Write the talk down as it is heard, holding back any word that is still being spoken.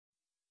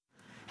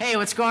Hey,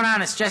 what's going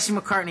on? It's Jesse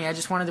McCartney. I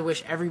just wanted to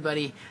wish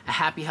everybody a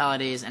happy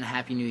holidays and a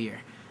happy new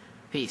year.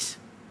 Peace.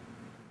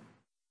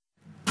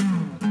 I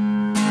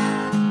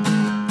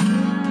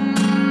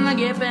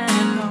get back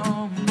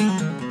home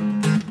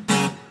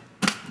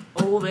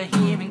over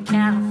here in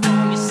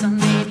California, sun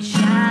may be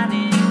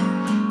shining.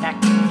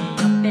 Backing me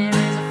up, there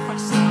is a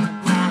frost on the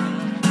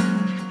ground.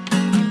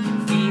 You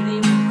can feel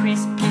it when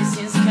Christmas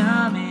is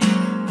coming.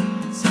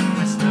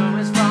 Summer snow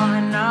is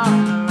falling all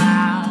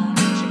around.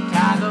 In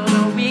Chicago,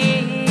 the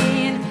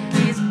wind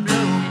is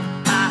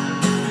blowing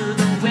out through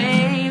the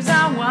waves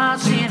are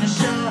washing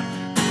ashore.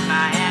 In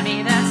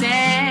Miami, the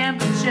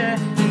temperature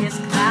is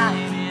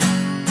climbing,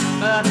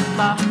 but in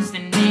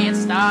Boston, it's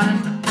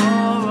starting to pour.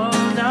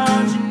 Oh,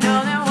 don't you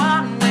know that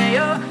one way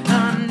or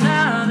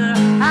another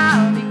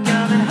I'll be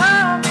coming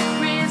home for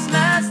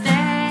Christmas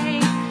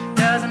Day?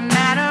 Doesn't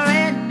matter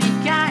any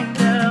kind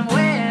of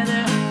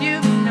weather,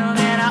 you know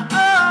that I'll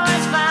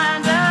always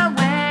find a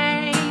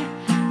way.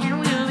 And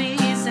we'll be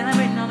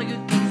celebrating all the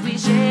good things we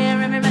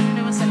share. Everybody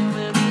knows that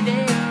we'll be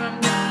there. I'm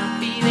gonna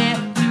be there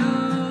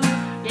too.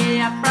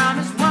 Yeah, I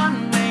promise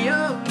one way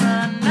or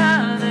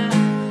another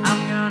I'm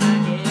gonna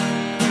get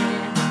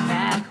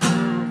back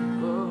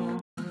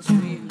home to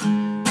you.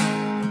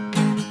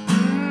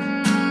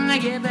 I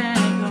get back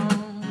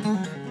home.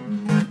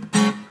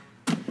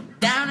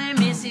 Down in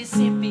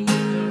Mississippi,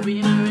 the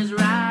river is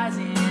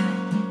rising.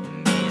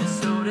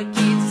 Minnesota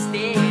kids are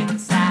staying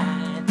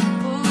inside.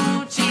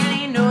 Ooh,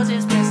 Chili knows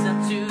it's pressed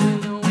up to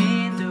the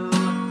window,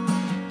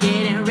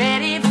 getting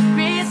ready for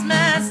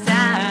Christmas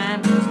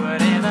time. 'Cause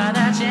whatever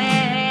the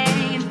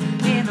change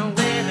in the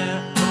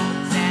weather,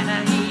 old Santa,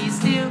 he's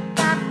still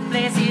got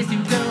places to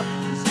go.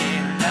 He's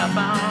tearing up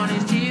on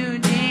his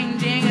ding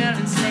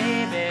jingling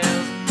sleigh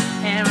bells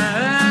and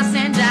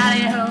rehearsing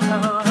jolly ho ho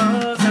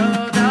ho. So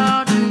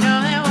don't you know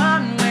that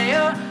one way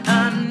or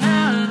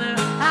another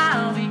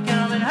I'll be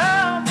coming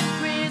home for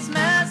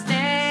Christmas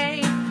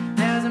Day?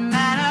 Doesn't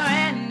matter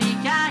any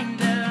kind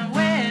of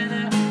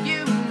weather,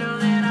 you know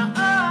that I'll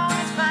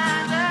always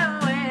find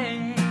a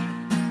way.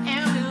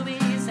 And we'll be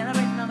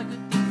celebrating all the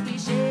good things we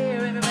share.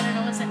 Everybody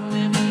knows that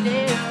we'll be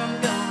there. I'm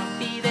gonna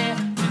be there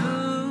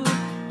too.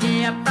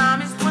 Yeah, I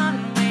promise one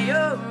way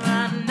or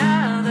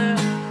another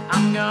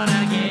I'm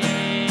gonna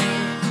get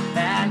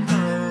back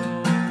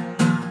home.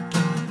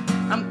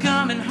 I'm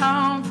coming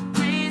home for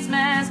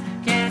Christmas,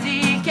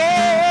 candy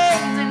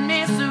canes and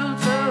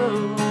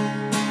mistletoe.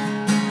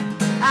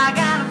 I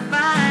gotta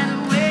find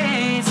a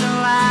way so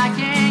I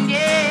can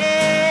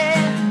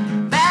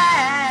get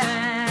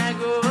back.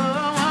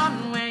 Oh,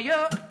 one way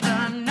or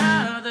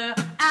another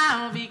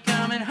I'll be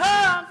coming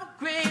home for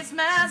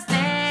Christmas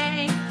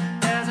Day.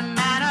 Doesn't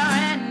matter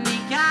any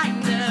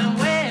kind of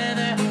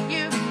weather,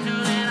 you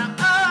know that I'll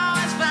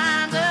always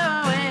find a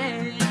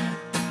way.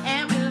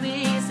 And we'll be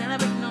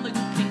celebrating all the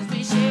good things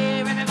we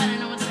share. Everybody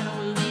knows that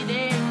we'll be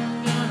there.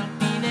 I'm gonna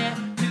be there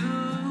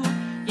too.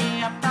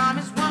 Yeah, I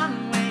promise one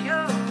way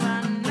or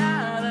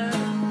another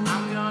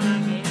I'm gonna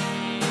get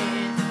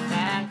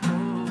back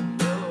home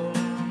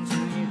to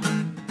you.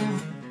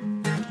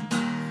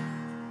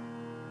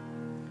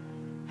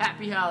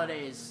 Happy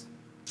holidays.